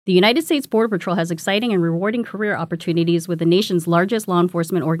The United States Border Patrol has exciting and rewarding career opportunities with the nation's largest law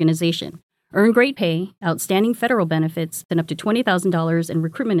enforcement organization. Earn great pay, outstanding federal benefits, and up to $20,000 in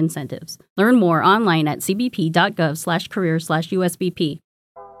recruitment incentives. Learn more online at cbp.gov/career/USBP.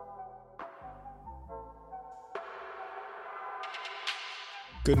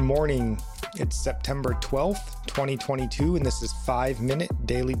 Good morning. It's September 12th, 2022, and this is 5-Minute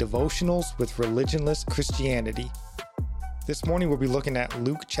Daily Devotionals with Religionless Christianity. This morning we'll be looking at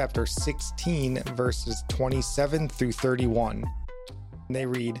Luke chapter 16, verses 27 through 31. And they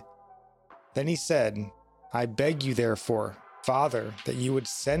read, "Then he said, I beg you therefore, Father, that you would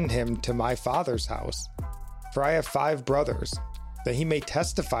send him to my father's house. For I have 5 brothers, that he may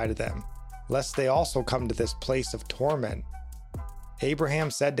testify to them, lest they also come to this place of torment. Abraham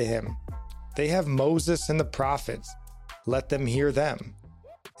said to him, They have Moses and the prophets. Let them hear them.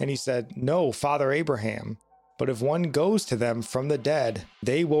 And he said, No, Father Abraham, but if one goes to them from the dead,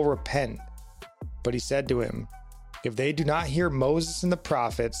 they will repent. But he said to him, If they do not hear Moses and the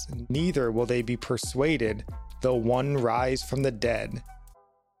prophets, neither will they be persuaded, though one rise from the dead."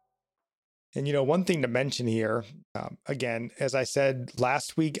 And one thing to mention here, again, as I said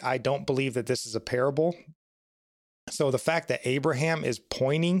last week, I don't believe that this is a parable. So the fact that Abraham is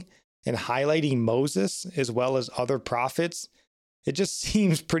pointing and highlighting Moses as well as other prophets, it just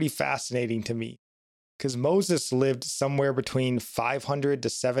seems pretty fascinating to me. Because Moses lived somewhere between 500 to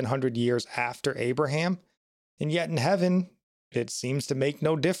 700 years after Abraham, and yet in heaven, it seems to make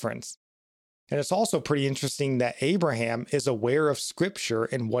no difference. And it's also pretty interesting that Abraham is aware of Scripture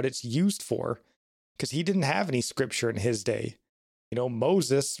and what it's used for, because he didn't have any Scripture in his day.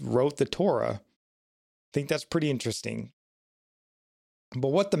 Moses wrote the Torah. I think that's pretty interesting. But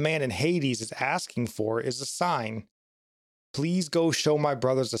what the man in Hades is asking for is a sign. Please go show my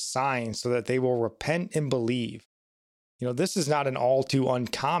brothers a sign so that they will repent and believe. This is not an all too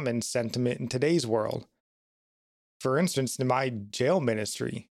uncommon sentiment in today's world. For instance, in my jail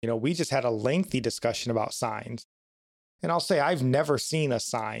ministry, we just had a lengthy discussion about signs. And I'll say I've never seen a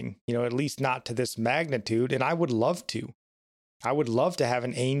sign, at least not to this magnitude, and I would love to. I would love to have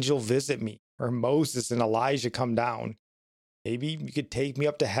an angel visit me, or Moses and Elijah come down. Maybe you could take me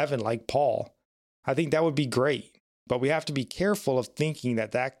up to heaven like Paul. I think that would be great. But we have to be careful of thinking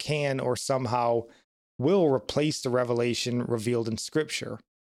that that can or somehow will replace the revelation revealed in Scripture,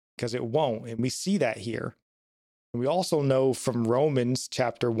 because it won't. And we see that here. And we also know from Romans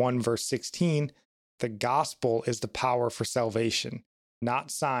chapter 1, verse 16, the gospel is the power for salvation,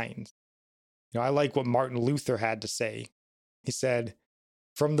 not signs. I like what Martin Luther had to say. He said,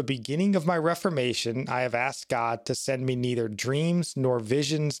 "From the beginning of my Reformation, I have asked God to send me neither dreams, nor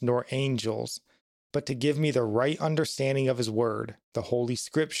visions, nor angels, but to give me the right understanding of His Word, the Holy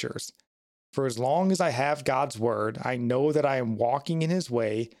Scriptures. For as long as I have God's Word, I know that I am walking in His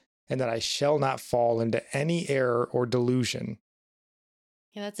way, and that I shall not fall into any error or delusion."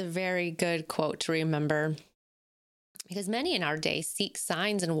 Yeah, that's a very good quote to remember. Because many in our day seek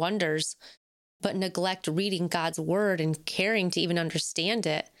signs and wonders, but neglect reading God's Word and caring to even understand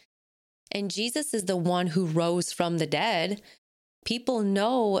it. And Jesus is the one who rose from the dead. People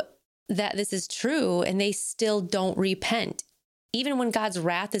know that this is true, and they still don't repent. Even when God's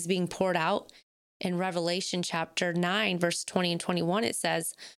wrath is being poured out in Revelation chapter 9, verse 20 and 21, it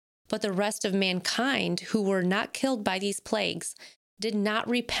says, "But the rest of mankind who were not killed by these plagues did not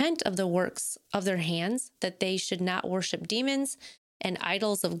repent of the works of their hands, that they should not worship demons and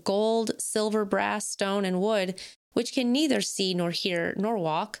idols of gold, silver, brass, stone, and wood, which can neither see nor hear nor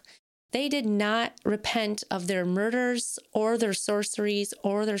walk. They did not repent of their murders or their sorceries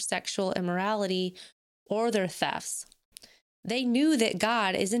or their sexual immorality or their thefts." They knew that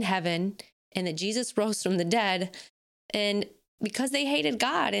God is in heaven and that Jesus rose from the dead, and because they hated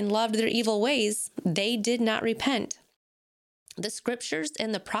God and loved their evil ways, they did not repent. The Scriptures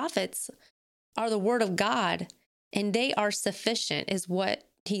and the prophets are the Word of God, and they are sufficient, is what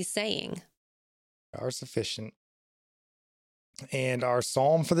he's saying. Are sufficient. And our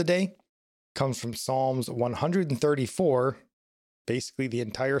psalm for the day comes from Psalms 134, basically the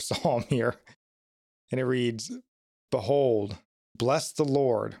entire psalm here. And it reads, "Behold, bless the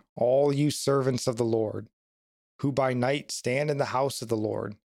Lord, all you servants of the Lord, who by night stand in the house of the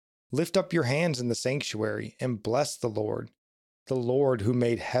Lord. Lift up your hands in the sanctuary and bless the Lord who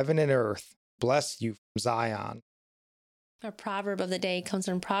made heaven and earth. Bless you from Zion." Our proverb of the day comes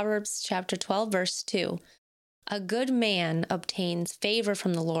from Proverbs chapter 12, verse 2. "A good man obtains favor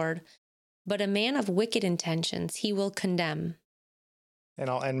from the Lord, but a man of wicked intentions he will condemn." And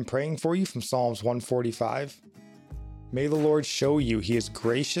I'll end praying for you from Psalms 145. "May the Lord show you He is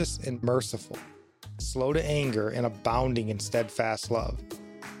gracious and merciful, slow to anger and abounding in steadfast love.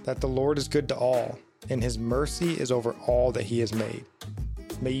 that the Lord is good to all, and his mercy is over all that he has made.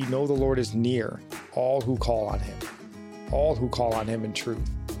 May you know the Lord is near all who call on him in truth,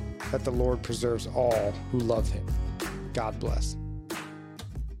 that the Lord preserves all who love him. God bless.